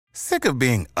Sick of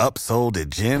being upsold at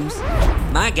gyms?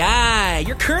 My guy,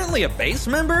 you're currently a base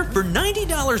member? For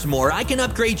 $90 more, I can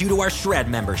upgrade you to our Shred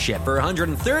membership. For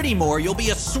 $130 more, you'll be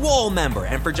a Swole member.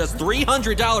 And for just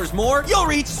 $300 more, you'll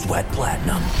reach Sweat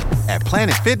Platinum. At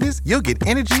Planet Fitness, you'll get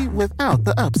energy without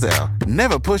the upsell.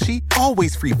 Never pushy,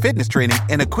 always free fitness training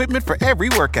and equipment for every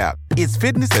workout. It's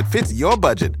fitness that fits your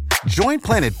budget. Join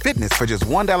Planet Fitness for just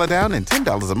 $1 down and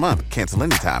 $10 a month. Cancel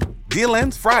anytime. Deal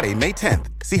ends Friday, May 10th.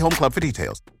 See Home Club for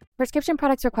details. Prescription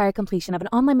products require completion of an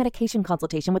online medication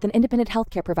consultation with an independent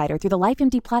healthcare provider through the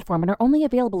LifeMD platform and are only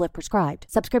available if prescribed.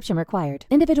 Subscription required.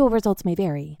 Individual results may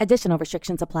vary. Additional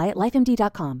restrictions apply at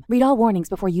lifemd.com. Read all warnings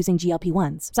before using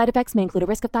GLP-1s. Side effects may include a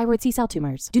risk of thyroid C-cell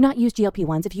tumors. Do not use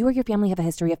GLP-1s if you or your family have a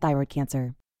history of thyroid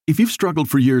cancer. If you've struggled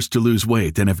for years to lose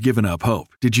weight and have given up hope,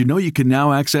 did you know you can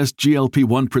now access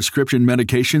GLP-1 prescription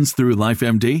medications through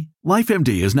LifeMD?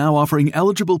 LifeMD is now offering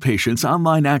eligible patients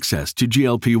online access to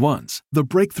GLP-1s, the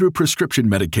breakthrough prescription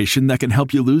medication that can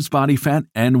help you lose body fat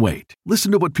and weight.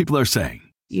 Listen to what people are saying.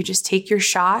 You just take your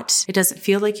shot. It doesn't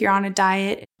feel like you're on a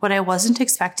diet. What I wasn't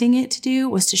expecting it to do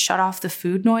was to shut off the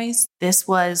food noise. This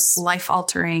was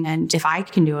life-altering, and if I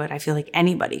can do it, I feel like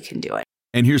anybody can do it.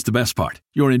 And here's the best part.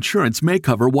 Your insurance may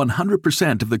cover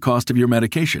 100% of the cost of your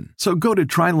medication. So go to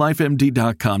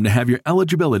TryLifeMD.com to have your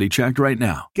eligibility checked right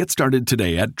now. Get started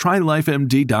today at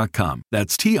TryLifeMD.com.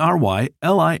 That's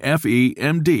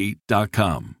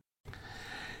TryLifeMD.com.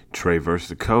 Trey versus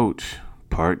the Coach,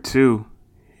 Part 2.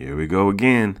 Here we go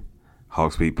again.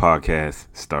 Hawks Beat Podcast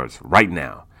starts right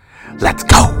now. Let's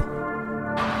go!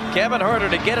 Kevin Huerter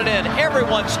to get it in.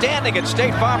 Everyone standing at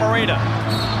State Farm Arena.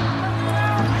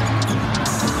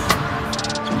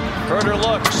 Huerter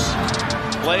looks,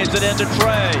 plays it into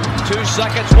Trey. 2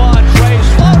 seconds, one. Trey's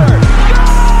floater.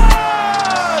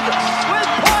 Good! With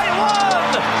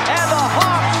 .1, and the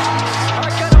Hawks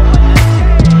are going to win this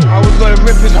game. I was going to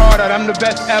rip his heart out. I'm the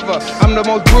best ever. I'm the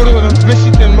most brutal and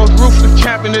vicious and most ruthless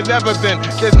champion there's ever been.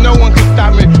 There's no one can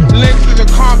stop me. Lynx is a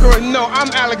conqueror. No,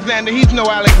 I'm Alexander. He's no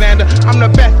Alexander. I'm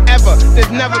the best ever. There's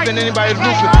never been anybody as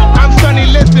ruthless. I'm Sonny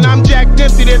Liston. I'm Jack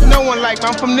Dempsey. There's no one like me.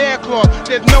 I'm from Nairclaw.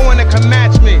 There's no one that can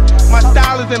match me. My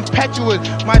style is impetuous,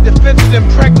 my defense is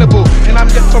impregnable, and I'm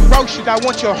just ferocious. I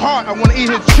want your heart, I want to eat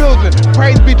his children.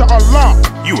 Praise be to Allah.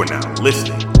 You are now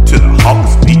listening to the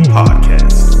Hawks Beat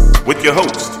Podcast with your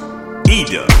host,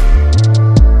 E-Dub.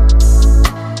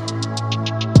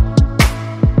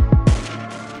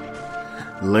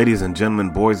 Ladies and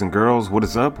gentlemen, boys and girls, what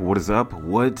is up? What is up?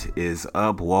 What is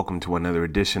up? Welcome to another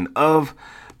edition of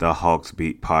the Hawks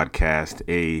Beat Podcast,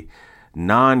 a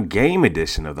non-game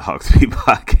edition of the Hawks Beat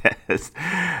Podcast.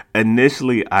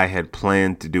 Initially, I had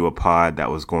planned to do a pod that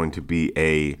was going to be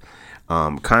a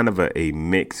kind of a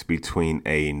mix between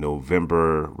a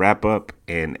November wrap-up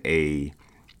and a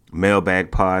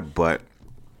mailbag pod, but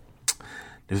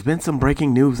there's been some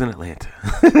breaking news in Atlanta.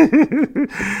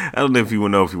 I don't know if you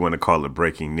want to call it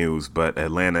breaking news, but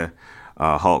Atlanta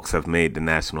Hawks have made the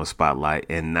national spotlight,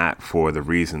 and not for the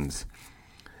reasons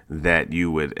that you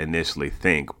would initially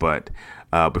think. But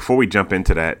before we jump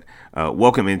into that,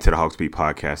 welcome into the Hawks Beat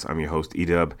Podcast. I'm your host,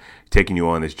 E-Dub, taking you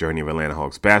on this journey of Atlanta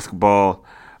Hawks basketball.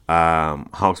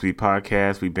 Hawks Beat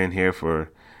Podcast, we've been here for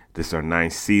this is our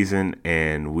 9th season,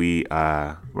 and we're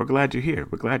glad you're here.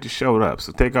 We're glad you showed up.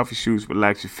 So take off your shoes,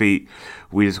 relax your feet.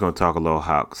 We're just going to talk a little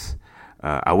Hawks.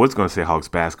 I was going to say Hawks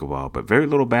basketball, but very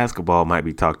little basketball might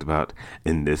be talked about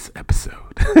in this episode.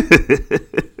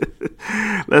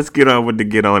 Let's get on with the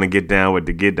get on and get down with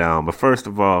the get down. But first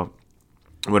of all,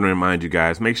 I want to remind you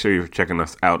guys, make sure you're checking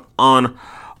us out on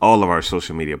all of our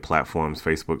social media platforms,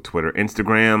 Facebook, Twitter,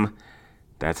 Instagram.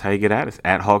 That's how you get at us,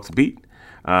 at Hawks Beat.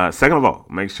 Second of all,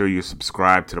 make sure you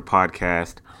subscribe to the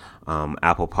podcast,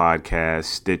 Apple Podcasts,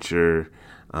 Stitcher,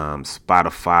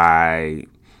 Spotify,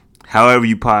 however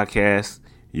you podcast,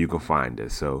 you can find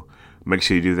us. So make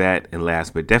sure you do that. And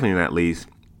last but definitely not least,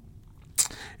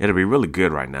 it'll be really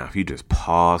good right now if you just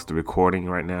pause the recording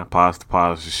right now, pause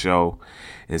the show,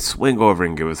 and swing over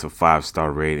and give us a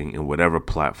 5-star rating in whatever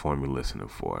platform you're listening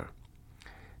for.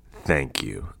 Thank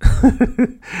you.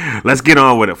 Let's get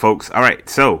on with it, folks. All right,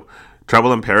 so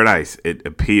Trouble in Paradise, it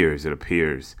appears.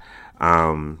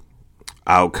 I'll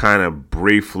kind of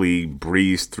briefly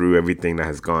breeze through everything that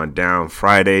has gone down.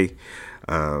 Friday,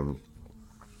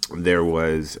 there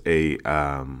was a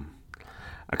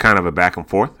kind of a back and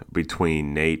forth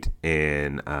between Nate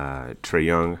and Trae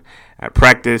Young at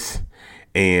practice.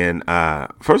 And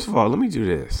first of all, let me do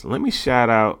this. Let me shout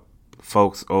out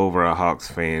folks over at Hawks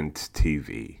Fans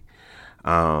TV.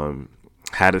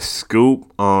 Had a scoop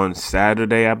on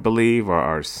Saturday, I believe,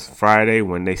 or Friday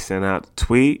when they sent out the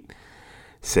tweet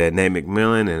said Nate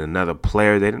McMillan and another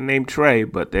player. They didn't name Trey,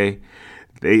 but they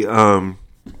had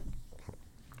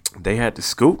the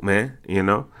scoop, man. You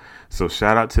know, so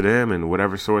shout out to them and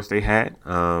whatever source they had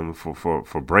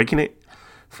for breaking it,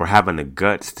 for having the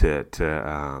guts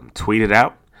to tweet it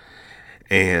out.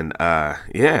 And,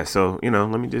 yeah, so, you know,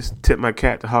 let me just tip my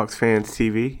cap to Hawks Fans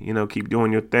TV. You know, keep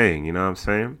doing your thing. You know what I'm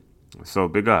saying? So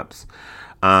big ups.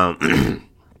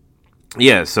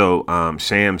 Yeah, so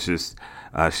Shams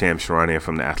Charania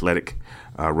from The Athletic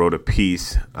wrote a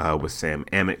piece with Sam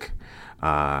Amick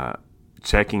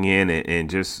checking in and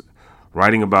just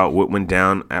writing about what went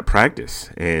down at practice.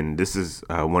 And this is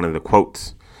one of the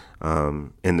quotes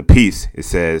in the piece. It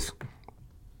says,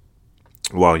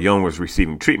 while Young was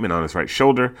receiving treatment on his right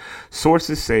shoulder,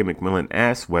 sources say McMillan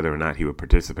asked whether or not he would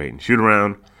participate in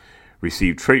shoot-around,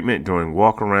 receive treatment during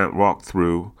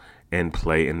walk-through, and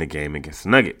play in the game against the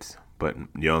Nuggets. But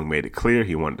Young made it clear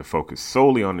he wanted to focus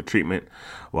solely on the treatment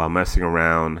while missing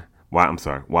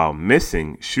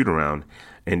shoot-around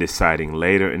and deciding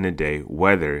later in the day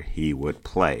whether he would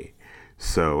play.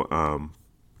 So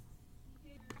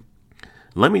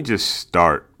let me just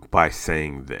start by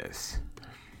saying this.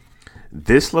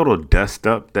 This little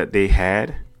dust-up that they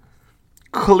had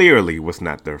clearly was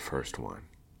not their first one.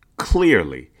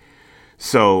 Clearly.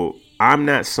 So I'm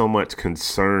not so much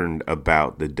concerned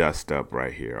about the dust-up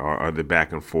right here or the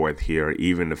back and forth here, or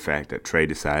even the fact that Trey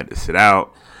decided to sit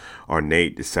out or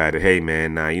Nate decided, hey,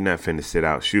 man, nah, you're not finna sit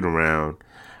out, shoot around.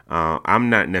 I'm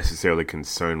not necessarily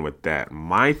concerned with that.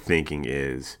 My thinking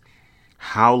is,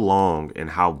 how long and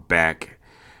how back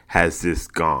has this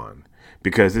gone?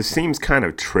 Because this seems kind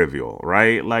of trivial,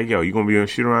 right? Like, yo, you going to be doing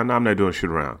shoot around? No, I'm not doing shoot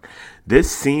around.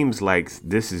 This seems like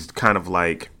this is kind of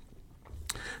like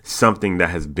something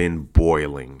that has been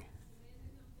boiling.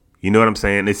 You know what I'm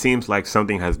saying? It seems like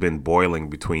something has been boiling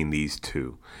between these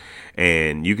two.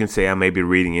 And you can say I may be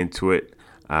reading into it.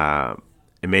 And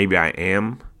maybe I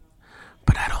am.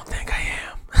 But I don't think I am.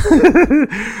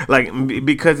 Like,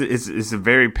 because it's a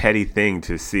very petty thing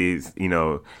to see, you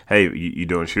know, hey, you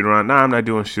doing shoot around? No, I'm not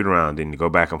doing shoot around. Then you go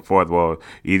back and forth. Well,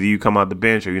 either you come out the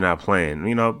bench or you're not playing.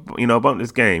 You know, bump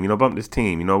this game, bump this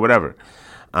team, whatever.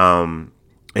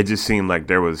 It just seemed like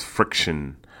there was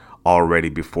friction already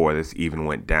before this even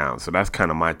went down. So that's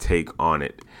kind of my take on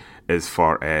it as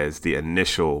far as the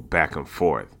initial back and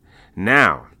forth.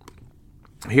 Now,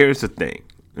 here's the thing.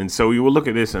 And so we will look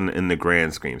at this in the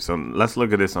grand scheme. So let's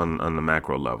look at this on the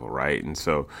macro level, right? And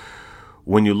so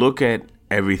when you look at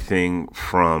everything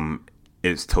from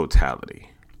its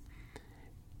totality,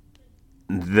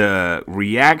 the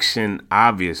reaction,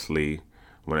 obviously,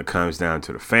 when it comes down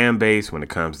to the fan base, when it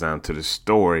comes down to the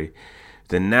story,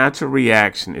 the natural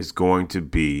reaction is going to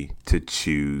be to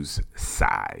choose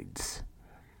sides.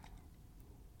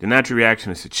 The natural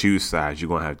reaction is to choose sides. You're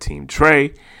going to have Team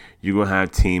Trey. You're going to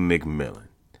have Team McMillan.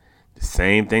 The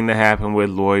same thing that happened with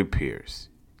Lloyd Pierce.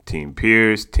 Team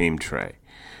Pierce, Team Trey.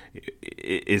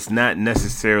 It's not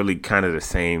necessarily kind of the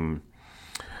same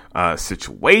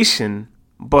situation,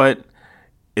 but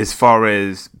as far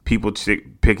as people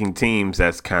picking teams,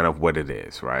 that's kind of what it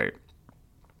is, right?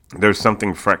 There's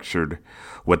something fractured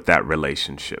with that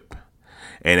relationship.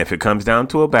 And if it comes down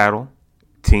to a battle,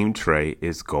 Team Trey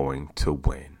is going to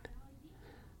win.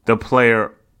 The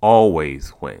player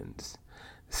always wins.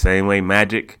 The same way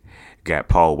Magic got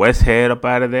Paul Westhead up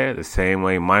out of there, the same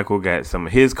way Michael got some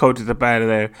of his coaches up out of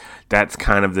there. That's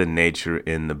kind of the nature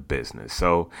in the business.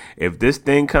 So if this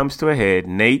thing comes to a head,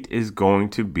 Nate is going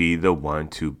to be the one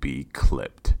to be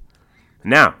clipped.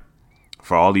 Now,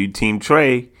 for all you Team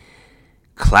Trey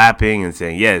clapping and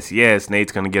saying, yes,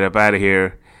 Nate's going to get up out of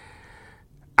here,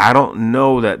 I don't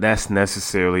know that that's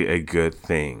necessarily a good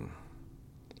thing.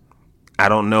 I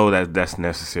don't know that that's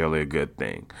necessarily a good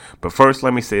thing. But first,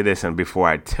 let me say this, and before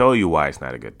I tell you why it's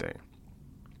not a good thing.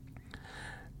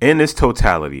 In this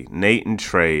totality, Nate and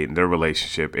Trey, their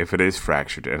relationship, if it is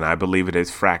fractured, and I believe it is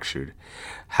fractured,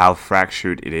 how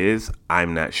fractured it is,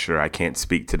 I'm not sure. I can't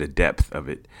speak to the depth of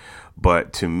it.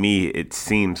 But to me, it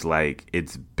seems like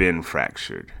it's been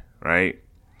fractured, right?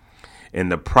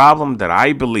 And the problem that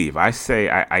I believe, I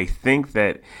think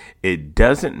that it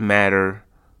doesn't matter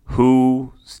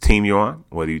whose team you're on,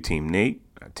 whether you Team Nate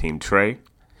or Team Trey.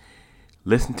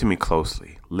 Listen to me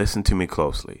closely.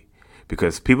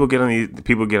 Because people get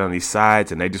on these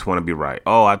sides and they just want to be right.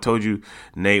 Oh, I told you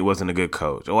Nate wasn't a good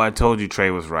coach. Oh, I told you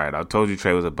Trey was right. I told you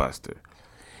Trey was a buster.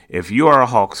 If you are a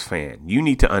Hawks fan, you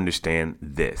need to understand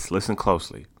this. Listen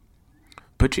closely.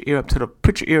 Put your ear up to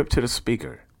the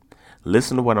speaker.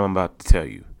 Listen to what I'm about to tell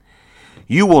you.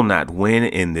 You will not win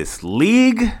in this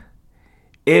league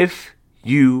if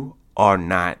you are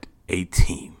not a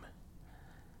team.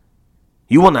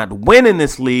 You will not win in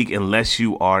this league unless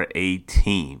you are a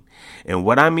team. And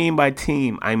what I mean by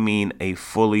team, I mean a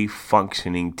fully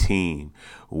functioning team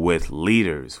with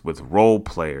leaders, with role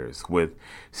players, with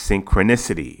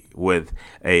synchronicity, with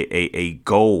a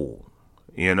goal,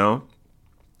 you know?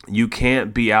 You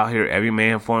can't be out here every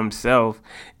man for himself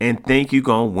and think you're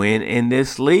going to win in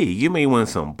this league. You may win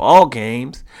some ball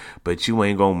games, but you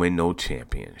ain't going to win no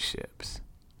championships.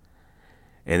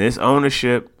 And this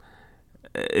ownership,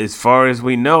 as far as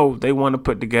we know, they want to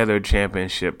put together a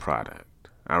championship product.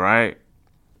 All right.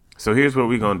 So here's what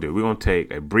we're going to do. We're going to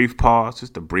take a brief pause,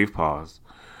 just a brief pause.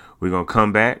 We're going to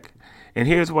come back. And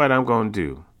here's what I'm going to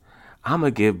do. I'm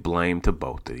going to give blame to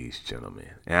both of these gentlemen.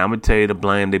 And I'm going to tell you the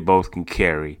blame they both can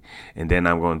carry. And then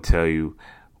I'm going to tell you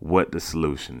what the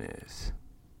solution is.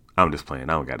 I'm just playing.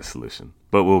 I don't got a solution.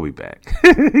 But we'll be back.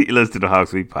 You listen to the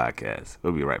Hawks Beat Podcast.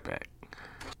 We'll be right back.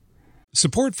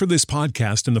 Support for this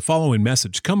podcast and the following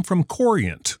message come from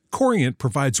Corient. Corient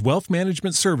provides wealth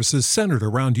management services centered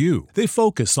around you. They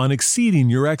focus on exceeding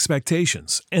your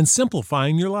expectations and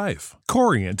simplifying your life.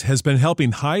 Corient has been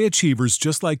helping high achievers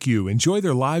just like you enjoy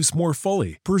their lives more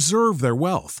fully, preserve their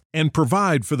wealth, and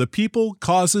provide for the people,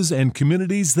 causes, and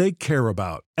communities they care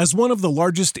about. As one of the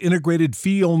largest integrated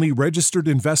fee-only registered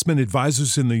investment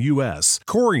advisors in the U.S.,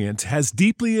 Corient has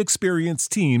deeply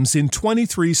experienced teams in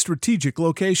 23 strategic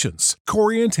locations.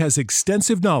 Corient has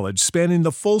extensive knowledge spanning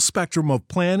the full spectrum of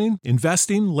planning,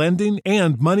 investing, lending,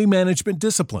 and money management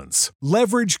disciplines.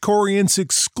 Leverage Corient's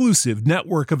exclusive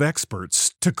network of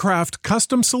experts to craft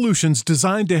custom solutions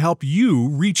designed to help you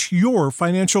reach your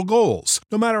financial goals,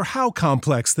 no matter how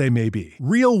complex they may be.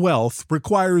 Real wealth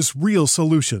requires real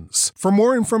solutions. For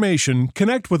more information,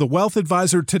 connect with a wealth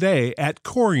advisor today at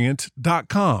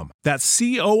Corient.com. That's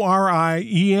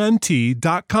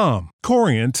Corient.com.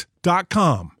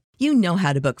 Corient.com. You know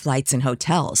how to book flights and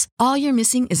hotels. All you're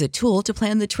missing is a tool to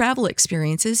plan the travel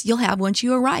experiences you'll have once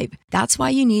you arrive. That's why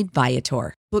you need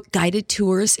Viator. Book guided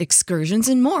tours, excursions,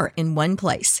 and more in one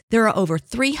place. There are over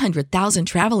 300,000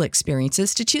 travel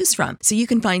experiences to choose from, so you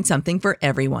can find something for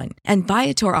everyone. And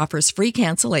Viator offers free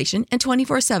cancellation and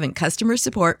 24/7 customer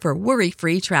support for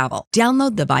worry-free travel.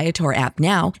 Download the Viator app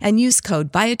now and use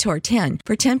code Viator10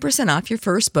 for 10% off your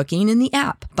first booking in the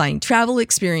app. Find travel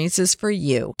experiences for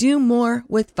you. Do more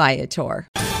with Viator.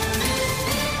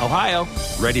 Ohio,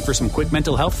 ready for some quick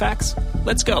mental health facts?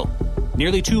 Let's go.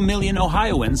 Nearly 2 million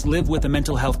Ohioans live with a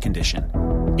mental health condition.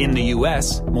 In the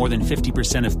U.S., more than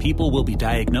 50% of people will be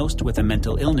diagnosed with a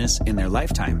mental illness in their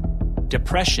lifetime.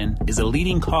 Depression is a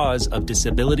leading cause of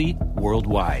disability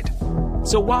worldwide.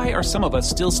 So why are some of us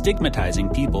still stigmatizing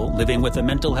people living with a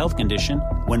mental health condition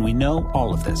when we know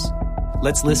all of this?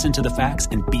 Let's listen to the facts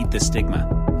and beat the stigma.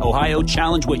 Ohio,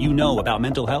 challenge what you know about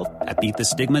mental health at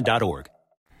beatthestigma.org.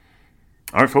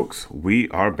 All right, folks, we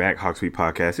are back. Hawks Beat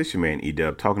Podcast. It's your man,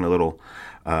 E-Dub, talking a little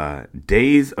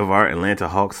days of our Atlanta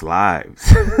Hawks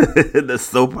lives, the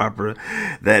soap opera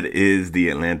that is the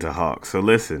Atlanta Hawks. So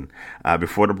listen,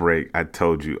 before the break, I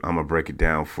told you I'm going to break it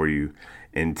down for you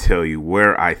and tell you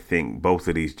where I think both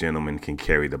of these gentlemen can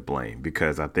carry the blame,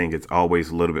 because I think it's always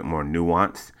a little bit more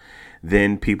nuanced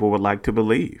than people would like to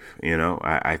believe. You know,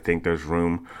 I think there's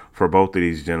room for both of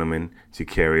these gentlemen to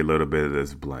carry a little bit of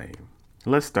this blame.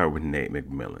 Let's start with Nate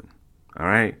McMillan. All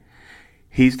right.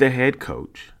 He's the head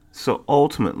coach, so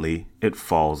ultimately it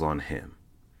falls on him.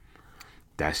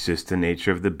 That's just the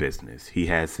nature of the business. He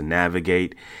has to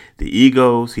navigate the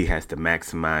egos. He has to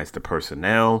maximize the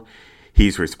personnel.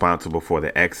 He's responsible for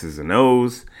the X's and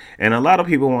O's. And a lot of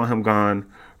people want him gone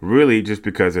really just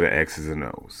because of the X's and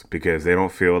O's, because they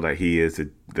don't feel that he is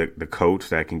the coach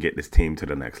that can get this team to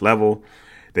the next level.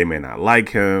 They may not like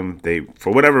him.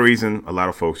 For whatever reason, a lot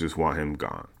of folks just want him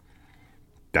gone.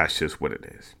 That's just what it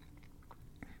is.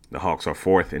 The Hawks are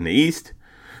fourth in the East,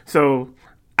 so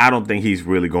I don't think he's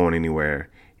really going anywhere,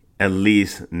 at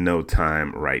least no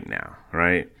time right now,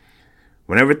 right?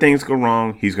 Whenever things go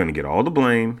wrong, he's going to get all the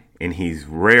blame, and he's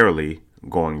rarely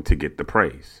going to get the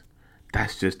praise.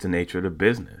 That's just the nature of the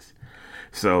business.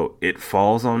 So it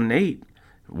falls on Nate,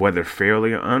 whether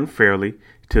fairly or unfairly,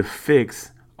 to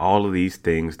fix all of these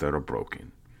things that are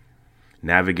broken.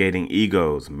 Navigating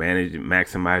egos,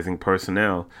 maximizing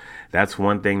personnel. That's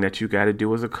one thing that you got to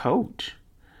do as a coach.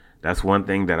 That's one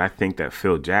thing that I think that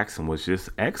Phil Jackson was just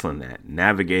excellent at,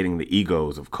 navigating the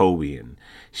egos of Kobe and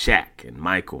Shaq and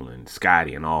Michael and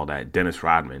Scottie and all that, Dennis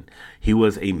Rodman. He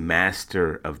was a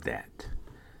master of that.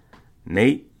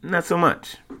 Nate, not so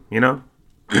much, you know?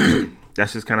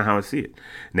 That's just kind of how I see it.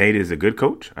 Nate is a good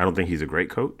coach. I don't think he's a great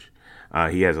coach.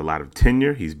 He has a lot of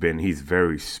tenure. He's very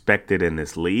respected in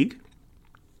this league.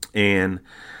 And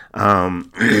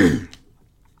I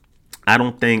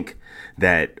don't think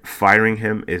that firing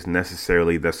him is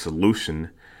necessarily the solution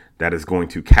that is going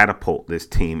to catapult this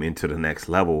team into the next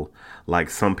level like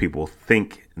some people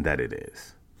think that it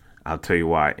is. I'll tell you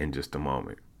why in just a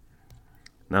moment.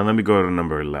 Now let me go to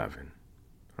number 11,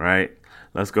 right?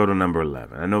 Let's go to number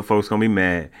 11. I know folks going to be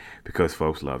mad because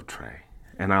folks love Trae,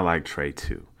 and I like Trae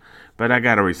too. But I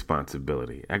got a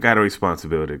responsibility. I got a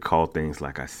responsibility to call things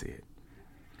like I see it.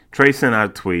 Trae sent out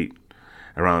a tweet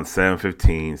around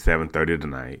 7:15, 7:30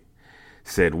 tonight.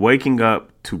 Said, waking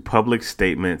up to public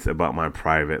statements about my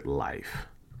private life.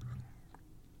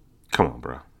 Come on,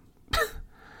 bro.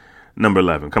 Number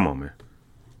 11. Come on, man.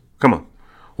 Come on.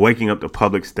 Waking up to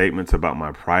public statements about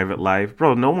my private life.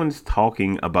 Bro, no one's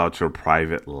talking about your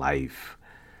private life.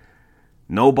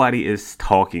 Nobody is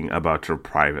talking about your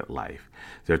private life.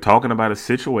 They're talking about a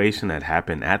situation that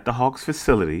happened at the Hawks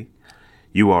facility.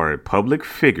 You are a public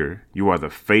figure. You are the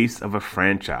face of a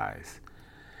franchise.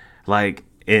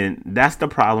 And that's the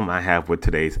problem I have with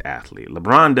today's athlete.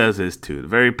 LeBron does this too.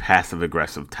 Very passive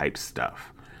aggressive type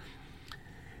stuff.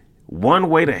 One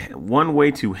way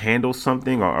to handle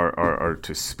something or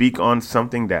to speak on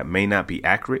something that may not be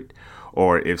accurate,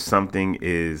 or if something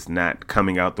is not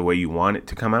coming out the way you want it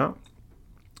to come out,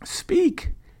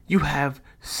 speak. You have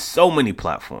so many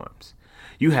platforms.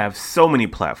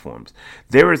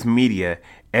 There is media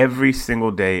every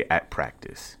single day at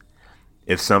practice.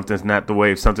 If something's not the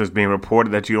way, if something's being reported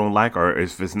that you don't like, or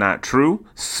if it's not true,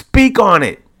 speak on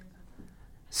it.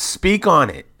 Speak on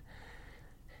it.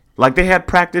 Like they had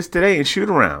practice today in shoot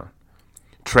around.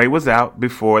 Trae was out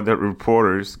before the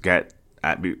reporters got.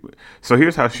 So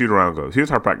here's how shoot around goes. Here's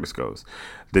how practice goes.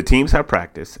 The teams have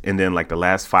practice, and then like the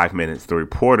last 5 minutes, the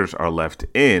reporters are left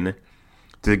in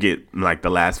to get like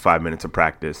the last 5 minutes of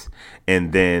practice,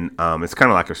 and then it's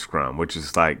kind of like a scrum, which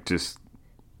is like just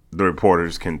the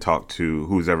reporters can talk to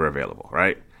who's ever available,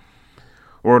 right?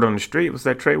 Word on the street was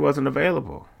that Trae wasn't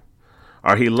available,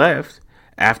 or he left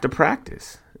after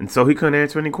practice, and so he couldn't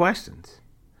answer any questions.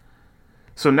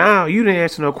 So now you didn't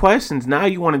answer no questions. Now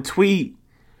you want to tweet,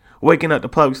 waking up to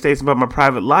public statements about my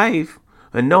private life,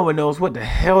 and no one knows what the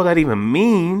hell that even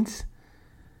means.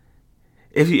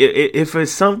 If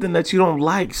it's something that you don't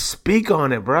like, speak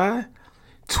on it, bruh.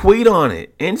 Tweet on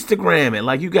it. Instagram it.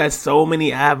 Like, you got so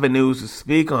many avenues to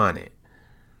speak on it.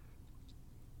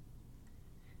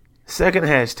 Second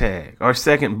hashtag or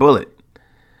second bullet.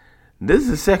 This is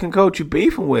the second coach you're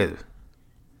beefing with.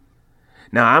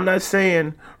 Now, I'm not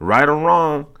saying right or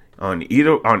wrong on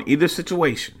either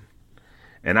situation.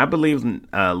 And I believe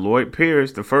Lloyd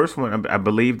Pierce, the first one, I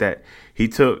believe that he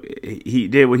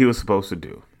did what he was supposed to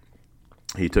do.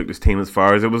 He took this team as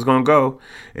far as it was going to go,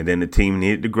 and then the team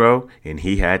needed to grow, and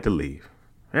he had to leave.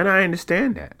 And I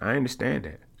understand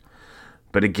that.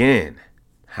 But again,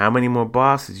 how many more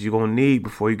bosses you going to need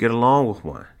before you get along with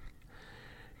one?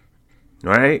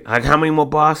 Right? Like, how many more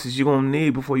bosses you going to need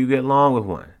before you get along with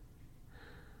one?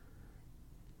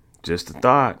 Just a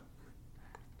thought.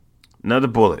 Another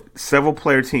bullet. Several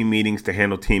player team meetings to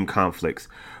handle team conflicts,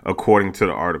 according to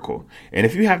the article. And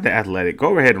if you have The Athletic,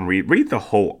 go ahead and read the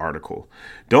whole article.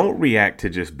 Don't react to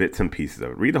just bits and pieces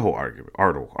of it. Read the whole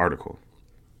article.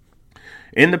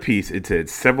 In the piece, it said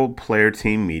several player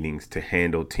team meetings to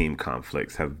handle team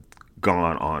conflicts have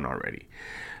gone on already.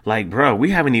 Like, bro,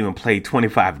 we haven't even played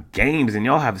 25 games and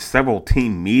y'all have several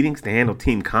team meetings to handle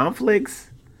team conflicts?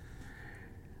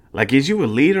 Like, is you a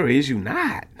leader or is you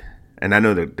not? And I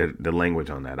know the language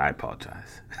on that. I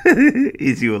apologize.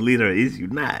 Is you a leader or is you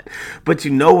not? But you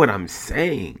know what I'm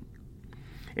saying.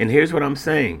 And here's what I'm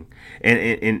saying.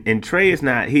 And Trae is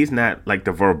not, he's not like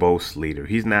the verbose leader.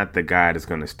 He's not the guy that's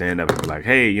going to stand up and be like,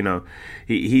 hey, you know,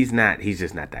 he's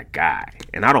just not that guy.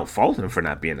 And I don't fault him for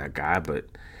not being that guy, but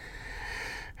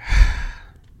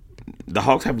the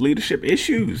Hawks have leadership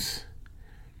issues.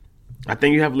 I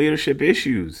think you have leadership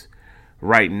issues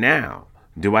right now.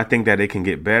 Do I think that it can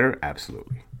get better?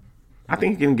 Absolutely. I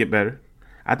think it can get better.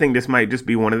 I think this might just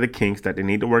be one of the kinks that they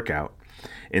need to work out.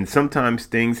 And sometimes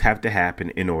things have to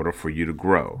happen in order for you to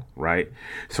grow, right?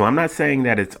 So I'm not saying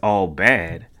that it's all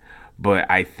bad, but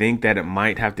I think that it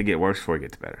might have to get worse before it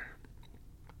gets better.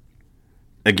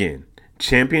 Again,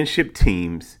 championship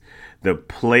teams, the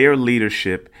player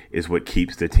leadership is what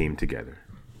keeps the team together.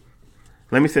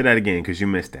 Let me say that again because you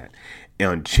missed that.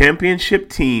 On championship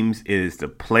teams, it is the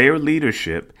player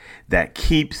leadership that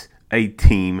keeps a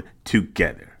team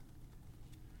together.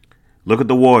 Look at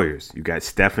the Warriors. You got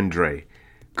Steph and Dre.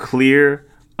 Clear,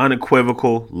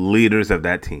 unequivocal leaders of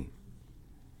that team.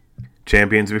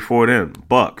 Champions before them,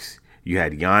 Bucks. You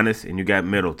had Giannis and you got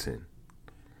Middleton.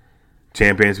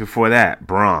 Champions before that,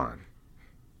 Bron.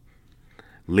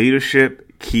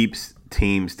 Leadership keeps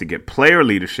teams to get player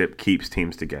leadership keeps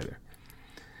teams together.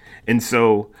 And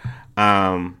so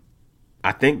I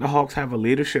think the Hawks have a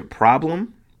leadership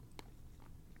problem,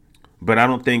 but I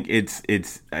don't think it's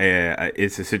a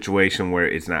situation where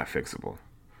it's not fixable.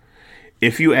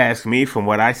 If you ask me, from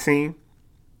what I've seen,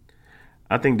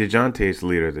 I think DeJounte is the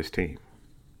leader of this team.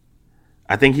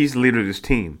 I think he's the leader of this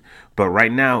team. But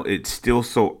right now, it's still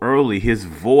so early. His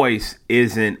voice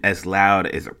isn't as loud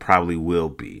as it probably will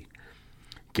be.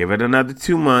 Give it another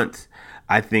 2 months.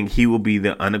 I think he will be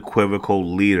the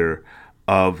unequivocal leader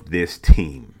of this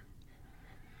team.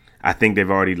 I think they've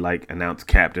already announced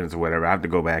captains or whatever. I have to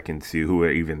go back and see who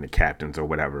are even the captains or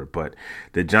whatever. But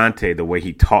DeJounte, the way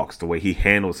he talks, the way he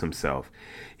handles himself,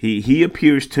 he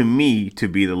appears to me to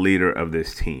be the leader of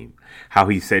this team. How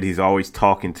he said he's always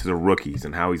talking to the rookies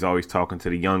and how he's always talking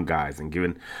to the young guys and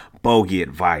giving bogey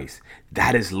advice.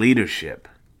 That is leadership.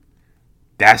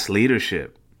 That's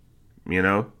leadership,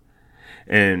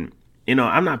 And,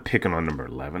 I'm not picking on number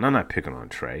 11. I'm not picking on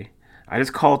Trey. I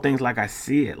just call things like I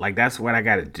see it. That's what I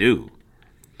got to do.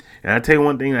 And I'll tell you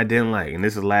one thing I didn't like, and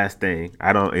this is the last thing.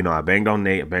 I banged on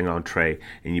Nate, I banged on Trey,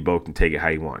 and you both can take it how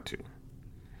you want to.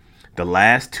 The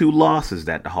last 2 losses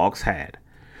that the Hawks had,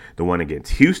 the one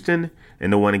against Houston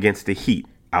and the one against the Heat,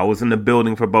 I was in the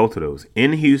building for both of those,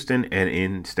 in Houston and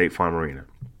in State Farm Arena.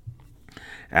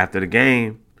 After the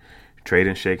game, Trey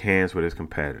didn't shake hands with his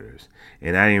competitors,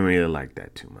 and I didn't really like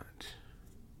that too much.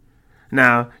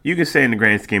 Now, you can say in the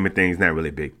grand scheme of things, not really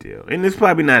a big deal. And it's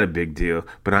probably not a big deal,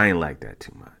 but I ain't like that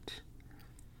too much.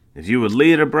 If you a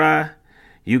leader, bruh,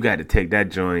 you got to take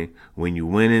that joint when you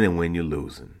winning and when you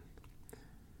losing.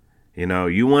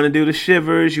 You want to do the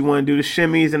shivers, you want to do the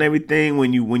shimmies and everything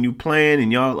when you playing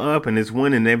and y'all up and it's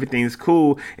winning and everything's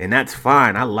cool, and that's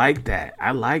fine. I like that.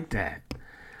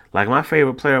 My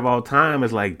favorite player of all time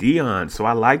is Deion, so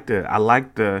I like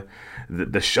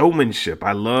the showmanship.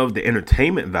 I love the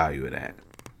entertainment value of that.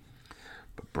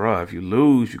 But bro, if you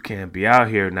lose, you can't be out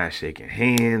here not shaking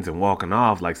hands and walking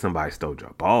off like somebody stole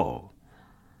your ball.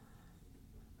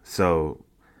 So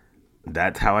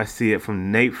that's how I see it from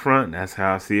the Nate front. That's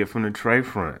how I see it from the Trey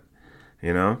front.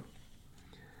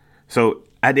 So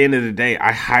at the end of the day,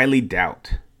 I highly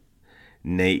doubt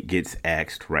Nate gets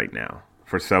axed right now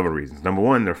for several reasons. Number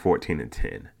one, they're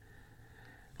 14-10.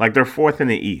 They're 4th in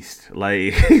the East.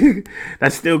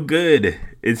 That's still good.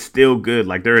 It's still good.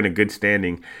 They're in a good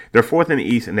standing. They're 4th in the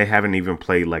East, and they haven't even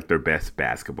played their best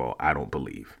basketball, I don't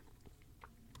believe.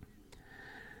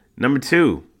 Number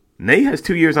 2, Nate has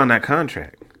 2 years on that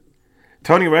contract.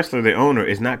 Tony Ressler, the owner,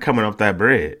 is not coming off that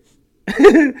bread.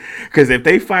 Because if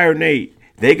they fire Nate,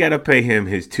 they got to pay him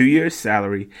his 2 years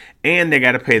salary, and they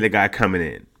got to pay the guy coming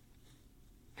in.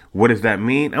 What does that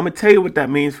mean? I'm going to tell you what that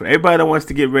means for everybody that wants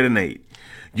to get rid of Nate.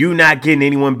 You're not getting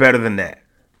anyone better than that.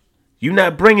 You're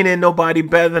not bringing in nobody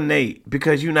better than Nate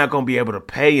because you're not going to be able to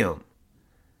pay him.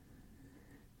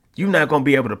 You're not going to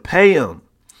be able to pay him.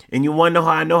 And you want to know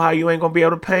how I know how you ain't going to be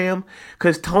able to pay him?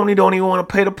 Because Tony don't even want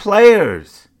to pay the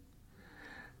players.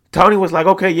 Tony was like,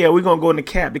 okay, yeah, we're going to go in the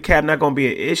cap. The cap not going to be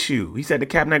an issue. He said the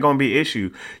cap not going to be an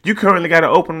issue. You currently got an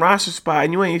open roster spot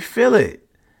and you ain't feel it.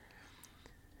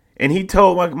 And he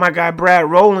told my guy Brad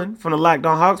Rowland from the Locked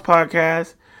On Hawks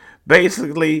podcast,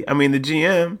 basically, the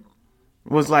GM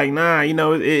was like, nah, it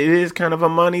is kind of a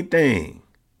money thing.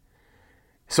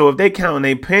 So if they counting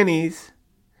their pennies,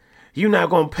 you're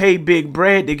not going to pay big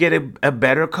bread to get a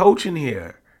better coach in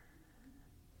here.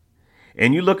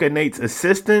 And you look at Nate's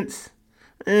assistants,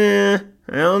 I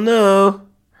don't know.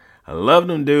 I love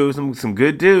them dudes, some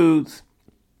good dudes.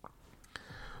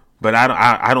 But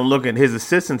I don't look at his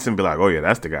assistants and be like, oh, yeah,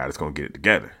 that's the guy that's going to get it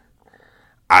together.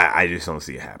 I just don't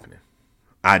see it happening.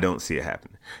 I don't see it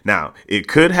happening. Now, it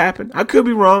could happen. I could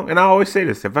be wrong. And I always say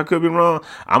this. If I could be wrong,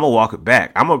 I'm going to walk it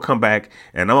back. I'm going to come back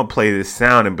and I'm going to play this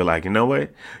sound and be like, you know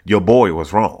what? Your boy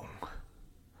was wrong.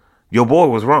 Your boy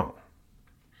was wrong.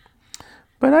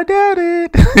 But I doubt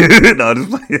it. No,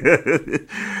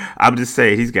 I'm just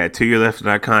saying he's got 2 years left in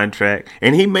our contract,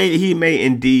 and he may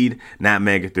indeed not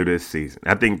make it through this season.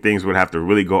 I think things would have to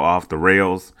really go off the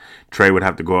rails. Trey would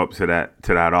have to go up to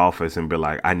that office and be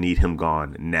like, I need him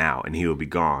gone now, and he will be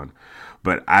gone.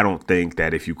 But I don't think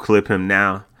that if you clip him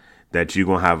now, that you're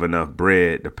gonna have enough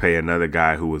bread to pay another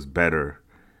guy who was better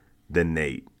than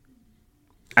Nate.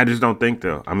 I just don't think,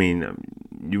 though.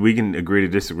 We can agree to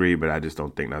disagree, but I just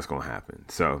don't think that's going to happen.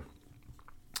 So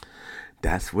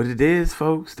that's what it is,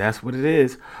 folks. That's what it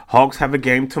is. Hawks have a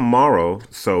game tomorrow,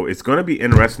 so it's going to be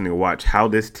interesting to watch how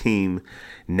this team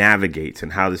navigates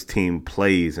and how this team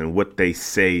plays and what they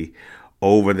say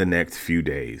over the next few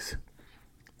days.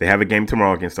 They have a game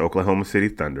tomorrow against the Oklahoma City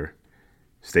Thunder.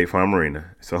 State Farm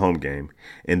Arena. It's a home game.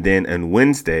 And then on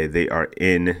Wednesday, they are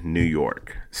in New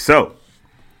York. So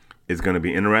it's going to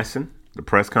be interesting. The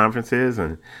press conferences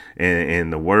and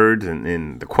the words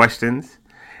and the questions.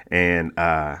 And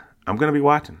I'm going to be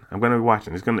watching.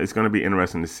 It's going to be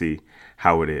interesting to see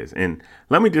how it is. And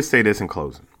let me just say this in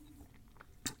closing.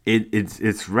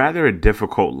 It's rather a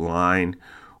difficult line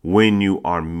when you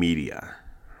are media,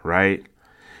 right?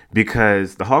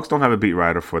 Because the Hawks don't have a beat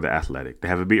writer for The Athletic. They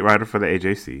have a beat writer for the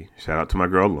AJC. Shout out to my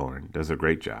girl Lauren. Does a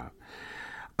great job.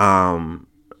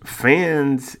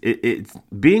 Fans, it's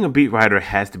being a beat writer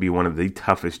has to be one of the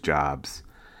toughest jobs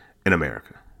in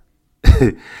America.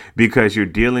 Because you're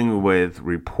dealing with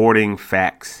reporting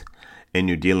facts and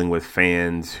you're dealing with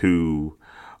fans who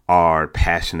are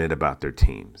passionate about their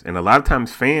teams. And a lot of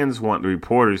times fans want the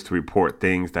reporters to report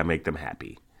things that make them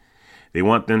happy. They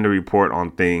want them to report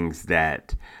on things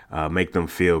that make them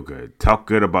feel good. Talk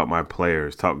good about my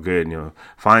players. Talk good,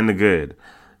 find the good.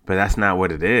 But that's not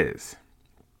what it is.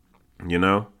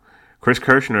 Chris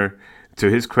Kirschner, to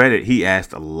his credit, he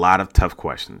asked a lot of tough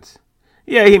questions.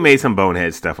 Yeah, he made some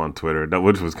bonehead stuff on Twitter,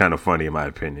 which was kind of funny in my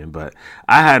opinion. But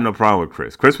I had no problem with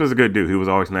Chris. Chris was a good dude. He was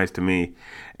always nice to me.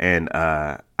 And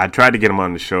I tried to get him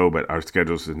on the show, but our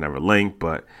schedules was never linked.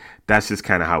 But that's just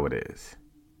kind of how it is.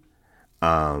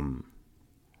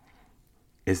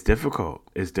 It's difficult.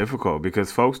 It's difficult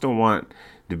because folks don't want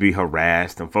to be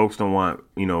harassed and folks don't want,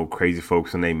 crazy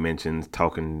folks in their mentions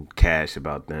talking cash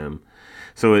about them.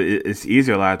 So it's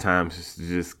easier a lot of times to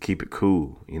just keep it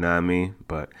cool, you know what I mean?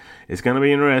 But it's going to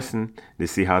be interesting to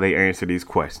see how they answer these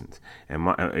questions.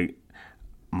 And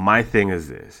my thing is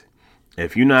this.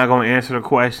 If you're not going to answer the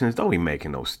questions, don't be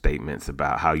making those statements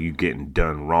about how you getting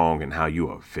done wrong and how you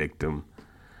are a victim.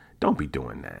 Don't be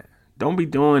doing that. Don't be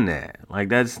doing that. Like,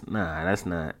 that's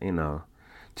not,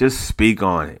 just speak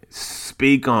on it.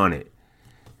 Speak on it.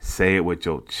 Say it with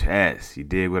your chest. You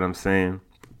dig what I'm saying?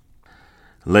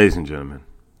 Ladies and gentlemen,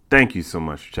 thank you so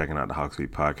much for checking out the Hawks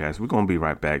Beat Podcast. We're going to be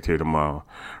right back here tomorrow.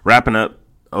 Wrapping up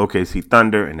OKC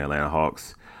Thunder and Atlanta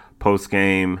Hawks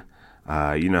post-game.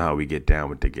 You know how we get down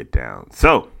with the get down.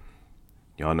 So,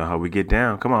 y'all know how we get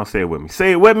down. Come on, say it with me.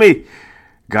 Say it with me.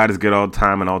 God is good all the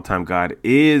time, and all the time God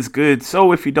is good.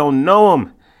 So if you don't know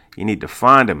him, you need to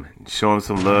find him and show him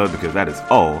some love because that is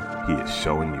all he is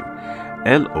showing you.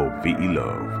 L-O-V-E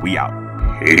love. We out.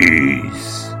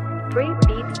 Peace.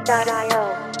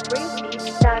 Freebeats.io.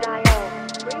 Freebeats.io.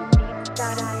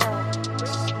 Freebeats.io.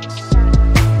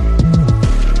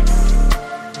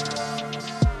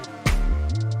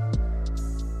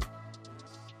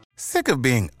 Sick of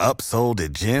being upsold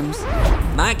at gyms?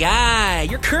 My guy,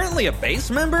 you're currently a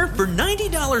base member? For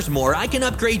 $90 more, I can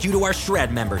upgrade you to our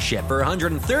Shred membership. For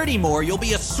 $130 more, you'll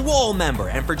be a Swole member.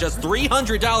 And for just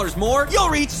 $300 more, you'll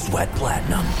reach Sweat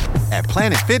Platinum. At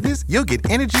Planet Fitness, you'll get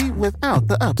energy without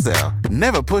the upsell.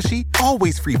 Never pushy,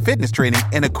 always free fitness training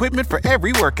and equipment for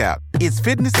every workout. It's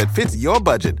fitness that fits your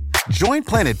budget. Join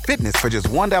Planet Fitness for just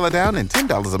 $1 down and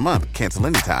 $10 a month. Cancel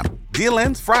anytime. Deal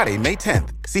ends Friday, May 10th.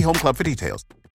 See Home Club for details.